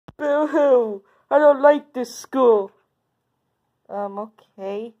Boo-hoo! I don't like this school.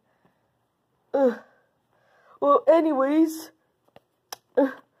 Okay. Well, anyways.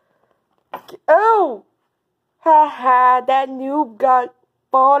 Oh! Haha, that noob got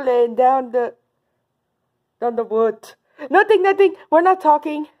fallen down the wood. Nothing. We're not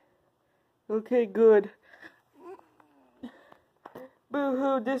talking. Okay, good.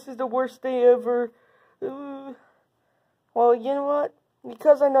 Boo-hoo, this is the worst day ever. Well, you know what?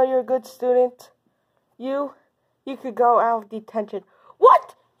 Because I know you're a good student, you could go out of detention.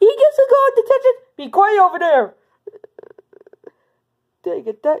 What? He gets to go out of detention? Be quiet over there. Dang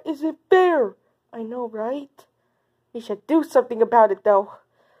it, that isn't fair. I know, right? We should do something about it, though.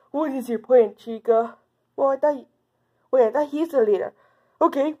 What is your plan, Chica? Well, I thought he's the leader.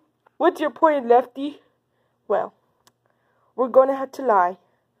 Okay, what's your plan, Lefty? Well, we're gonna have to lie.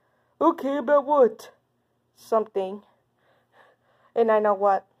 Okay, about what? Something. And I know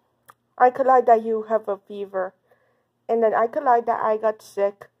what. I could lie that you have a fever. And then I could lie that I got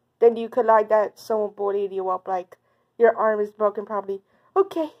sick. Then you could lie that someone bullied you up, like your arm is broken probably.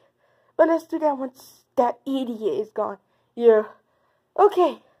 Okay, but let's do that once that idiot is gone. Yeah.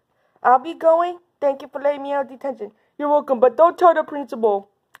 Okay, I'll be going. Thank you for letting me out of detention. You're welcome, but don't tell the principal.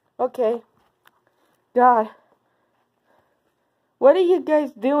 Okay. God. What are you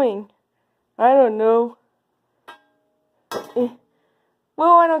guys doing? I don't know.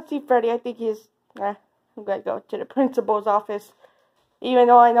 Well, I don't see Freddy. I think he's... I'm gonna go to the principal's office. Even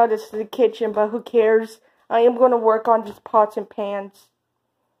though I know this is the kitchen, but who cares? I am gonna work on these pots and pans.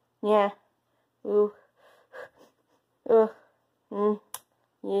 Yeah. Ooh.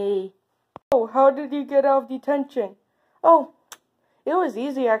 Yay. Oh, how did you get out of detention? Oh, it was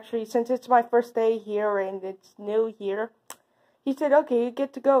easy actually, since it's my first day here and it's new here. He said, okay, you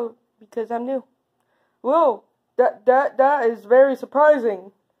get to go because I'm new. Whoa, that is very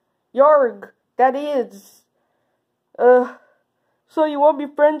surprising. Yarg, that is. So you want to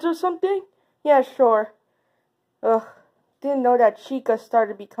be friends or something? Yeah, sure. Didn't know that Chica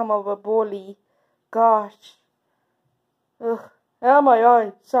started to become a bully. Gosh. Oh my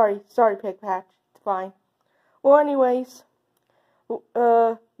eye. Sorry, Pigpatch. It's fine. Well, anyways.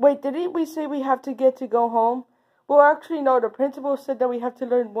 Wait, didn't we say we have to go home? Well, actually, no. The principal said that we have to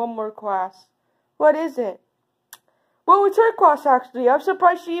learn one more class. What is it? Well, it's her class, actually. I'm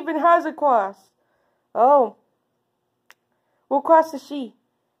surprised she even has a class. Oh. What class is she?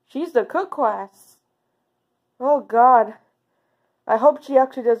 She's the cook class. Oh, God. I hope she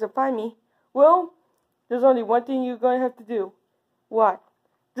actually doesn't find me. Well, there's only one thing you're going to have to do. What?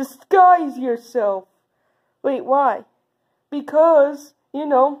 Disguise yourself. Wait, why? Because, you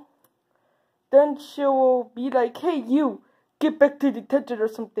know, then she'll be like, hey, you, get back to detention or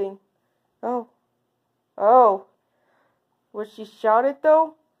something. Oh. Oh. Was she shouted,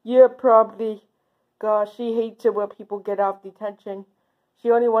 though? Yeah, probably. Gosh, she hates it when people get out of detention. She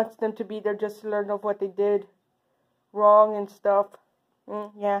only wants them to be there just to learn of what they did wrong and stuff.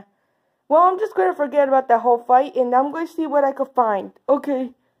 Yeah. Well, I'm just going to forget about that whole fight, and I'm going to see what I could find.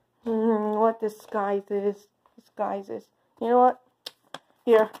 Okay. What disguises. You know what?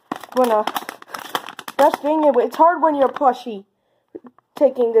 Here. I'm gonna... Gosh dang it, it's hard when you're a plushie.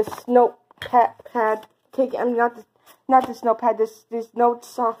 Taking this notepad. Not this notepad, this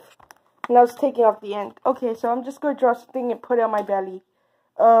notes off. And I was taking off the end. Okay, so I'm just going to draw something and put it on my belly.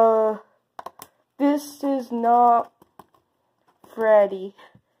 This is not Freddy.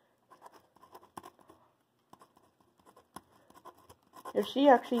 If she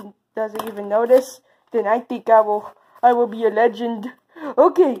actually doesn't even notice, then I think I will be a legend.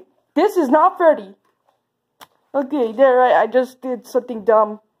 Okay, this is not Freddy. Okay, there, right, I just did something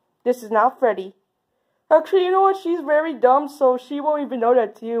dumb. This is not Freddy. Actually, you know what? She's very dumb, so she won't even know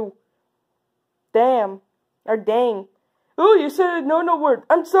that too. Damn. Or dang. Oh, you said a no-no word.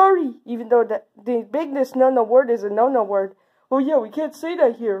 I'm sorry. Even though the bigness no-no word is a no-no word. Oh yeah, we can't say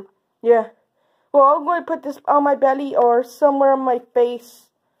that here. Yeah. Well, I'm going to put this on my belly or somewhere on my face.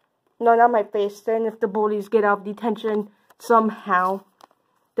 No, not my face. Then if the bullies get out of detention somehow,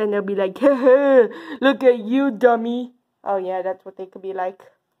 then they'll be like, hey, look at you, dummy. Oh yeah, that's what they could be like.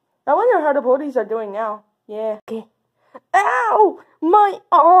 I wonder how the bullies are doing now. Yeah. Okay. Ow! My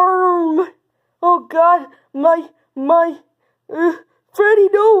arm! Oh God, Freddy,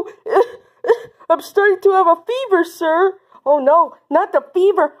 no! I'm starting to have a fever, sir. Oh no, not the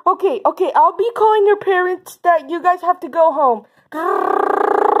fever. Okay, I'll be calling your parents that you guys have to go home.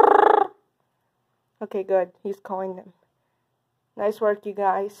 Okay, good. He's calling them. Nice work, you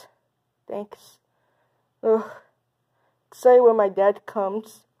guys. Thanks. Ugh. Say when my dad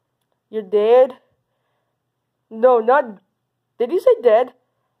comes. Your dad? No, not... Did you say dead?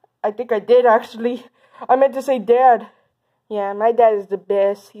 I think I did actually. I meant to say dad. Yeah, my dad is the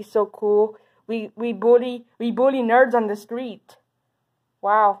best. He's so cool. We bully nerds on the street.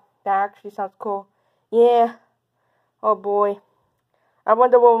 Wow, that actually sounds cool. Yeah. Oh boy. I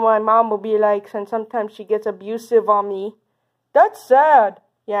wonder what my mom will be like since sometimes she gets abusive on me. That's sad.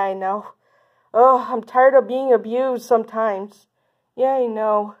 Yeah, I know. Oh, I'm tired of being abused sometimes. Yeah, I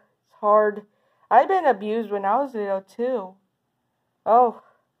know. It's hard. I've been abused when I was little too. Oh,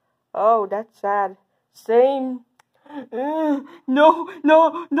 that's sad. Same. No,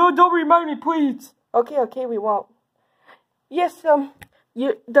 don't remind me, please. Okay, we won't. Yes, the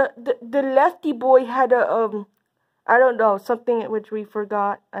lefty boy had a, I don't know, something which we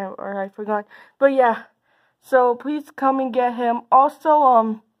forgot, or I forgot. But yeah, so please come and get him.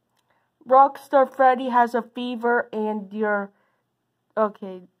 Also, Rockstar Freddy has a fever and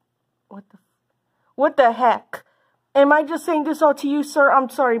okay, what the heck? Am I just saying this all to you, sir? I'm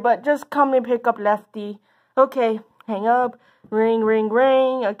sorry, but just come and pick up Lefty. Okay, hang up. Ring, ring,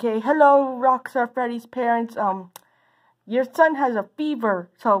 ring. Okay, hello, Rockstar Freddy's parents. Your son has a fever,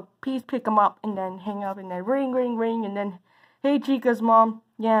 so please pick him up, and then hang up, and then ring, ring, ring, and then, hey, Chica's mom.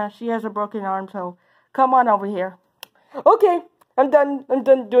 Yeah, she has a broken arm, so come on over here. Okay, I'm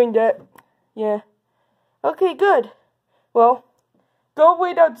done doing that. Yeah. Okay, good. Well, go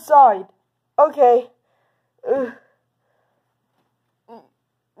wait outside. Okay.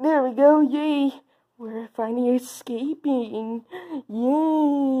 There we go, yay. We're finally escaping.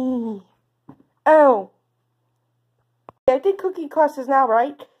 Yay. Ow. I think cooking class is now,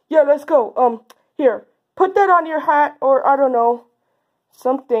 right? Yeah, let's go. Here. Put that on your hat, or I don't know.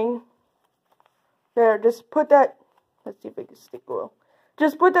 Something. There, just put that. Let's see if I can stick well.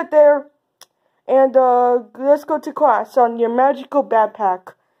 Just put that there. And, let's go to class on your magical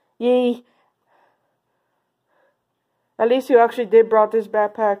backpack. Yay. At least you actually did brought this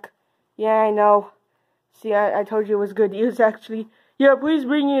backpack. Yeah, I know. See, I told you it was good use, actually. Yeah, please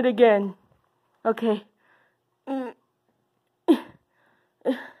bring it again. Okay.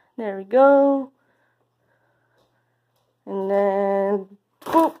 There we go. And then,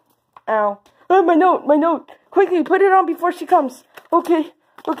 boop. Ow. Oh, my note. Quickly, put it on before she comes. Okay.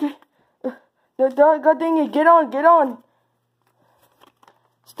 God dang it, get on.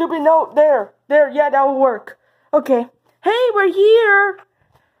 Stupid note, there, yeah, that will work. Okay. Hey, we're here.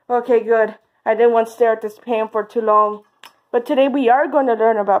 Okay, good. I didn't want to stare at this pan for too long. But today we are going to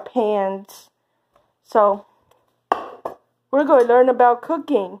learn about pans. So, we're going to learn about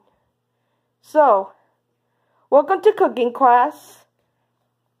cooking. So, welcome to cooking class.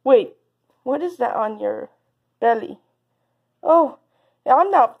 Wait, what is that on your belly? Oh,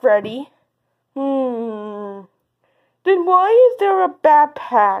 I'm not Freddy. Then why is there a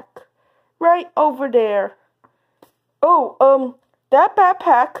backpack right over there? Oh, that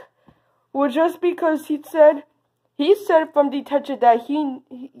backpack was just because he said from detention that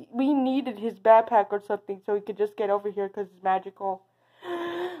we needed his backpack or something so he could just get over here because it's magical.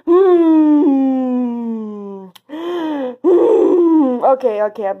 Okay,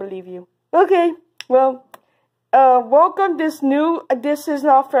 I believe you. Okay, well, welcome this is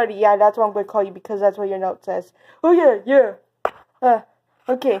not Freddy. Yeah, that's what I'm going to call you because that's what your note says. Oh, yeah.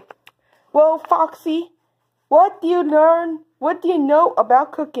 Okay. Well, Foxy, what do you know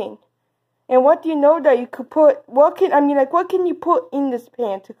about cooking? And what do you know that you could put, what can you put in this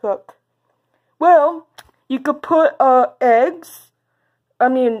pan to cook? Well, you could put, eggs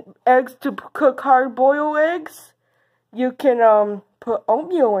to cook hard-boiled eggs. You can, put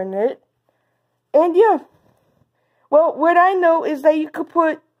oatmeal in it. And yeah. Well, what I know is that you could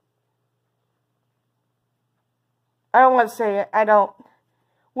put, I don't want to say it, I don't.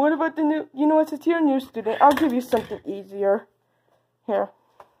 What about the new, you know what, since you're a new student, I'll give you something easier. Here.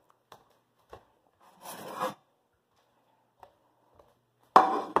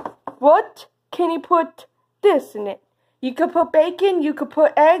 What can you put this in it? You could put bacon, you could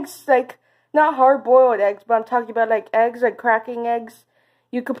put eggs, like, not hard-boiled eggs, but I'm talking about, like, eggs, like cracking eggs.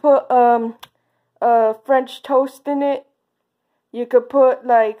 You could put, French toast in it. You could put,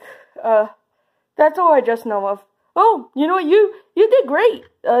 like, that's all I just know of. Oh, you know what, you did great.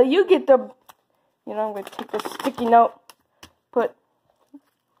 You get the, I'm going to take the sticky note, put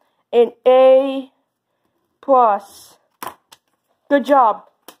an A+. Good job.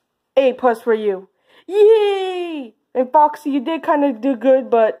 A+ for you. Yay! And Foxy, you did kind of do good,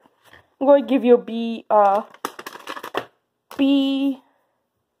 but I'm going to give you a B+.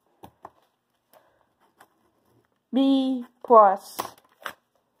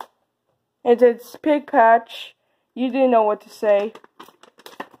 And it's Pig Patch. You didn't know what to say.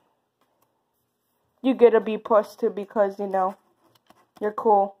 You get a B+ too because, you're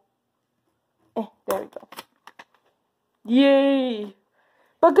cool. There we go. Yay!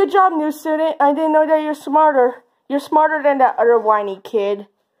 But good job, new student. I didn't know that you're smarter. You're smarter than that other whiny kid.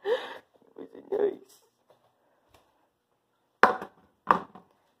 Nice.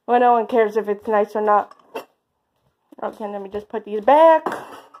 Well, no one cares if it's nice or not. Okay, let me just put these back.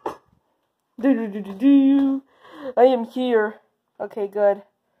 I am here. Okay, good.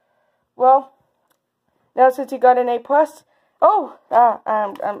 Well, now since you got an A+,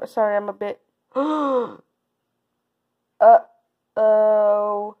 I'm sorry, I'm a bit.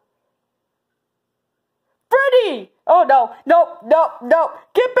 Uh-oh. Freddy! Oh, no,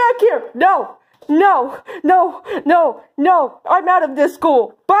 get back here! No, I'm out of this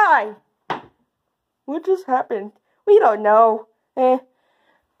school. Bye! What just happened? We don't know. It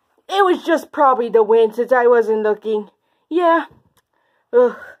was just probably the wind since I wasn't looking. Yeah.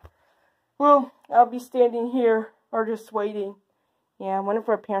 Ugh. Well, I'll be standing here or just waiting. Yeah, I wonder if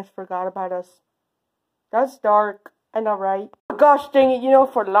our parents forgot about us. That's dark. I know, right? Gosh dang it,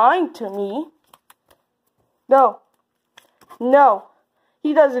 for lying to me. No.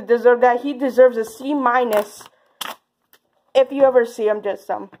 He doesn't deserve that. He deserves a C-. If you ever see him, just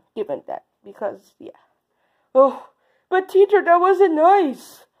give him that. Because, yeah. Oh, but teacher, that wasn't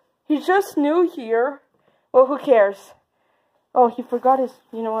nice. He's just new here. Well, who cares? Oh, he forgot his...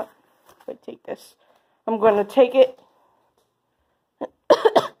 You know what? Wait, take this. I'm going to take it.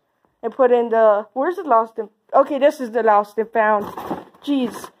 And put in the... Where's the lost and... Okay, this is the lost and found.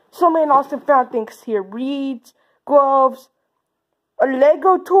 Jeez. So many lost and found things here. Reeds, gloves, a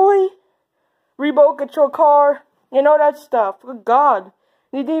Lego toy, remote control car, and all that stuff. Good God.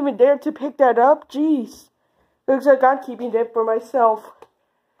 You didn't even dare to pick that up? Jeez. Looks like I'm keeping it for myself.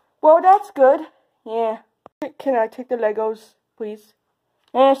 Well, that's good. Yeah. Can I take the Legos, please?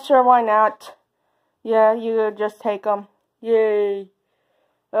 Sure, why not? Yeah, you just take them. Yay.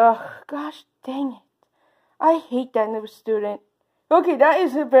 Ugh, gosh dang it. I hate that new student. Okay, that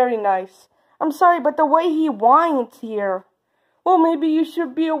isn't very nice. I'm sorry, but the way he whines here. Well, maybe you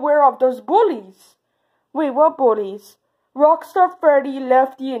should be aware of those bullies. Wait, what bullies? Rockstar Freddy,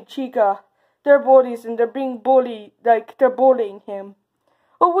 Lefty, and Chica. They're bullies and they're being bullied, like they're bullying him.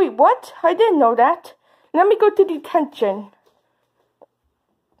 Oh, wait, what? I didn't know that. Let me go to detention.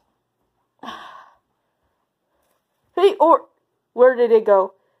 Hey, or where did they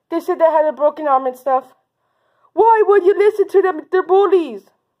go? They said they had a broken arm and stuff. Why would you listen to them? They're bullies.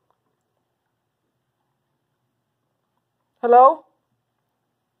 Hello?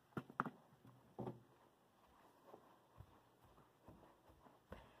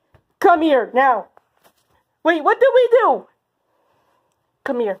 Come here, now. Wait, what did we do?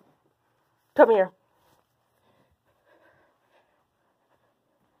 Come here. Come here.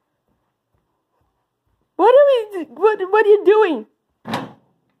 What are you doing?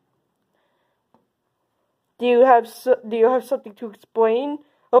 Do you have something to explain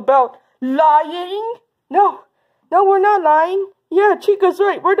about lying? No, we're not lying. Yeah, Chica's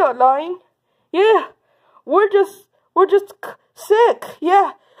right. We're not lying. Yeah, we're just sick.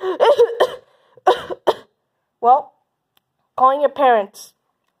 Yeah. Well, calling your parents,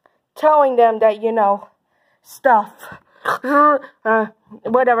 telling them that stuff.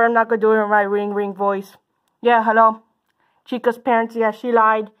 Whatever. I'm not gonna do it in my ring voice. Yeah, hello. Chica's parents. Yeah, she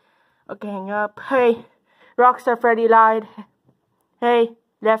lied. Okay, hang up. Hey. Rockstar Freddy lied. Hey,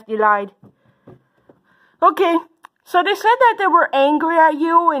 Lefty lied. Okay, so they said that they were angry at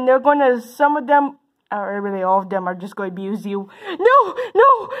you and they're gonna, some of them, or really all of them, are just gonna abuse you. No,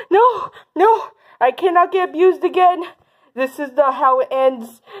 I cannot get abused again. This is not how it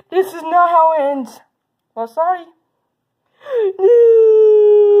ends. This is not how it ends. Well, sorry.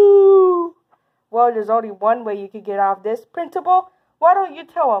 No. Well, there's only one way you can get out of this. Principal, why don't you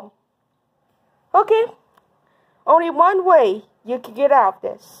tell him? Okay. Only one way you can get out of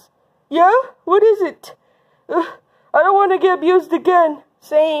this. Yeah? What is it? I don't want to get abused again.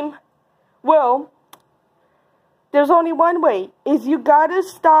 Same. Well, there's only one way. Is you gotta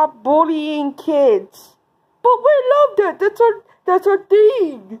stop bullying kids. But we love that. That's our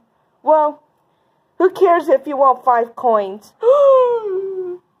thing. Well, who cares if you want 5 coins?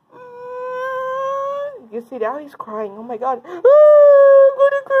 You see now he's crying. Oh my God. I'm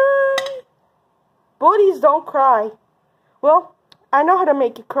gonna cry. Bullies don't cry. Well, I know how to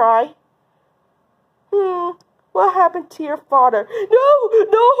make you cry. What happened to your father? No!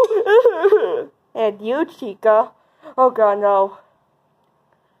 And you, Chica. Oh God, no.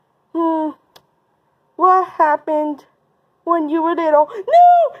 What happened when you were little?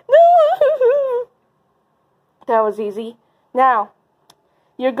 No! That was easy. Now,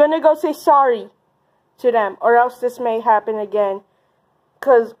 you're gonna go say sorry to them, or else this may happen again.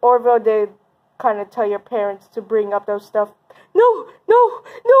 Because Orville did kind of tell your parents to bring up those stuff. No, no,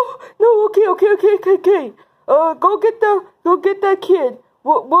 no, no. Okay. Go get that kid.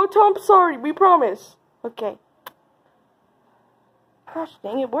 We'll tell him sorry. We promise. Okay. Gosh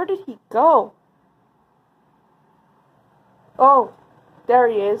dang it, where did he go? Oh, there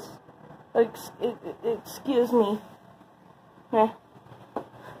he is. Excuse me.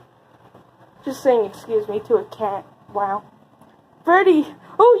 Just saying excuse me to a cat. Wow. Freddy!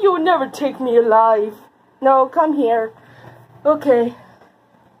 Oh, you'll never take me alive. No, come here. Okay.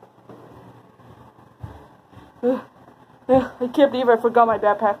 I can't believe I forgot my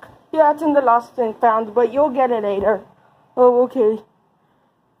backpack. Yeah, it's in the lost and found, but you'll get it later. Oh, okay.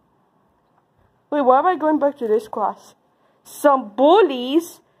 Wait, why am I going back to this class? Some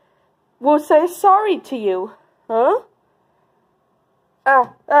bullies will say sorry to you. Huh?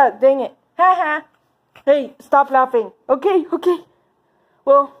 Dang it. Haha. Hey, stop laughing. Okay.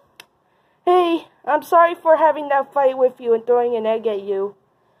 Well, hey, I'm sorry for having that fight with you and throwing an egg at you.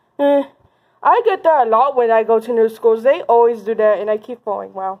 I get that a lot when I go to new schools. They always do that, and I keep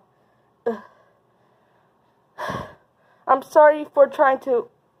falling. Wow. I'm sorry for trying to...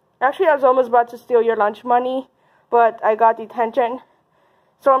 Actually, I was almost about to steal your lunch money, but I got detention.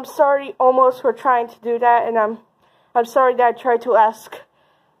 So I'm sorry almost for trying to do that, and I'm sorry that I tried to ask...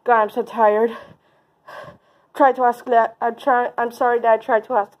 God, I'm so tired. I'm sorry that I tried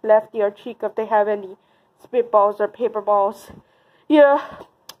to ask Lefty or Chica if they have any spitballs or paper balls. Yeah.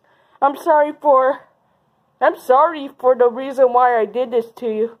 I'm sorry for the reason why I did this to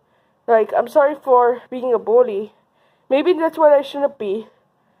you. Like, I'm sorry for being a bully. Maybe that's what I shouldn't be.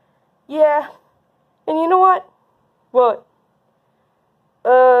 Yeah. And you know what? What?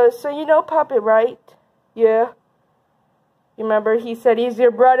 So you know Puppet, right? Yeah. Remember he said he's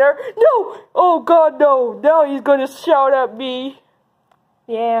your brother? No! Oh God, no! Now he's gonna shout at me.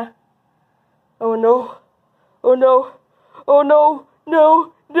 Yeah. Oh no. Oh no. Oh no.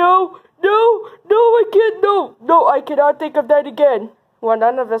 No. No. No. No, I can't. No. No, I cannot think of that again. Well,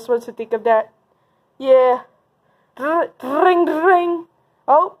 none of us wants to think of that. Yeah. Ring, ring.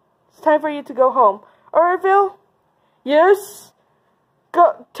 Oh, it's time for you to go home. Orville? Yes?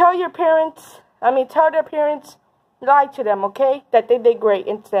 Go tell their parents, lie to them, okay? That they did great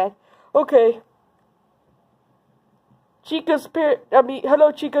instead. Okay.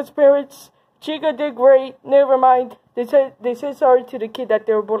 Hello, Chica's parents. Chica did great. Never mind. They said sorry to the kid that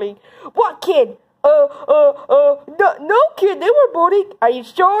they were bullying. What kid? No kid. They were bullying. Are you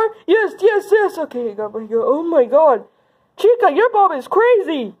sure? Yes. Okay, oh my God. Chica, your mom is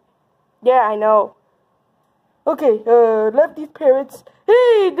crazy. Yeah, I know. Okay, Lefty's parents.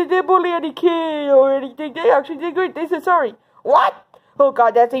 Hey, did they bully any kid or anything? They actually did great. They said sorry. What? Oh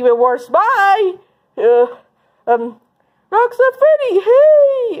God, that's even worse. Bye. Rockstar Freddy,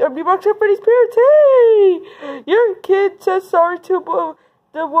 hey! Rockstar Freddy's parents, hey! Your kid says sorry to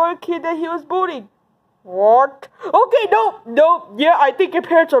the one kid that he was bullying. What? Okay, no, yeah, I think your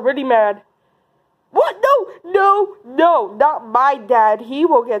parents are really mad. What? No, not my dad. He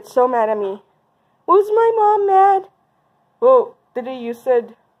will get so mad at me. Was my mom mad? Oh, you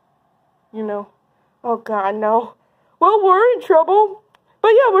said, oh God, no. Well, we're in trouble. But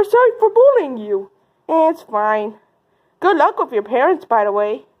yeah, we're sorry for bullying you. It's fine. Good luck with your parents, by the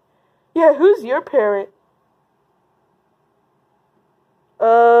way. Yeah, who's your parent?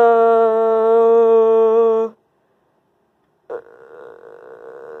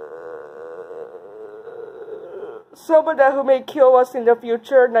 Someone who may kill us in the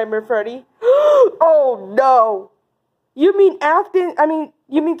future, Nightmare Freddy. Oh no! You mean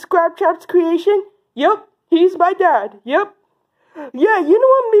Scraptrap's creation? Yep, he's my dad. Yep. Yeah, you know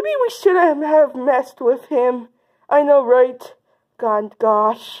what? Maybe we shouldn't have messed with him. I know, right?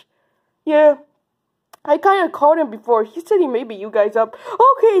 Gosh. Yeah. I kind of called him before. He said he may beat you guys up.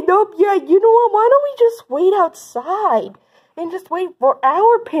 Okay, nope. Yeah, you know what? Why don't we just wait outside and just wait for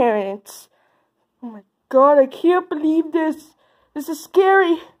our parents? Oh my God, I can't believe this. This is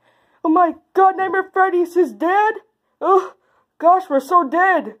scary. Oh my God, Nightmare Freddy is his dad? Oh, gosh, we're so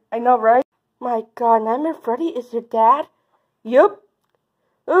dead. I know, right? My God, Nightmare Freddy is your dad? Yep.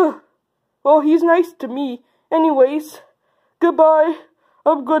 Ugh. Well, he's nice to me. Anyways, goodbye.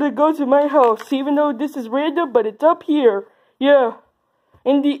 I'm gonna go to my house, even though this is random, but it's up here. Yeah.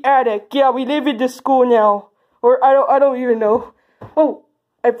 In the attic. Yeah, we live in this school now. Or I don't even know. Oh,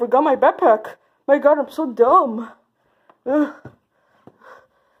 I forgot my backpack. My God, I'm so dumb. Ugh.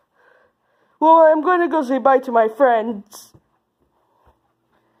 Well, I'm gonna go say bye to my friends.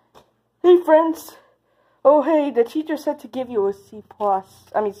 Hey, friends. Oh, hey, the teacher said to give you a C+. C-.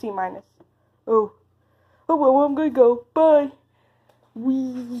 Oh, well, I'm gonna go. Bye.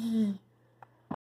 Wee.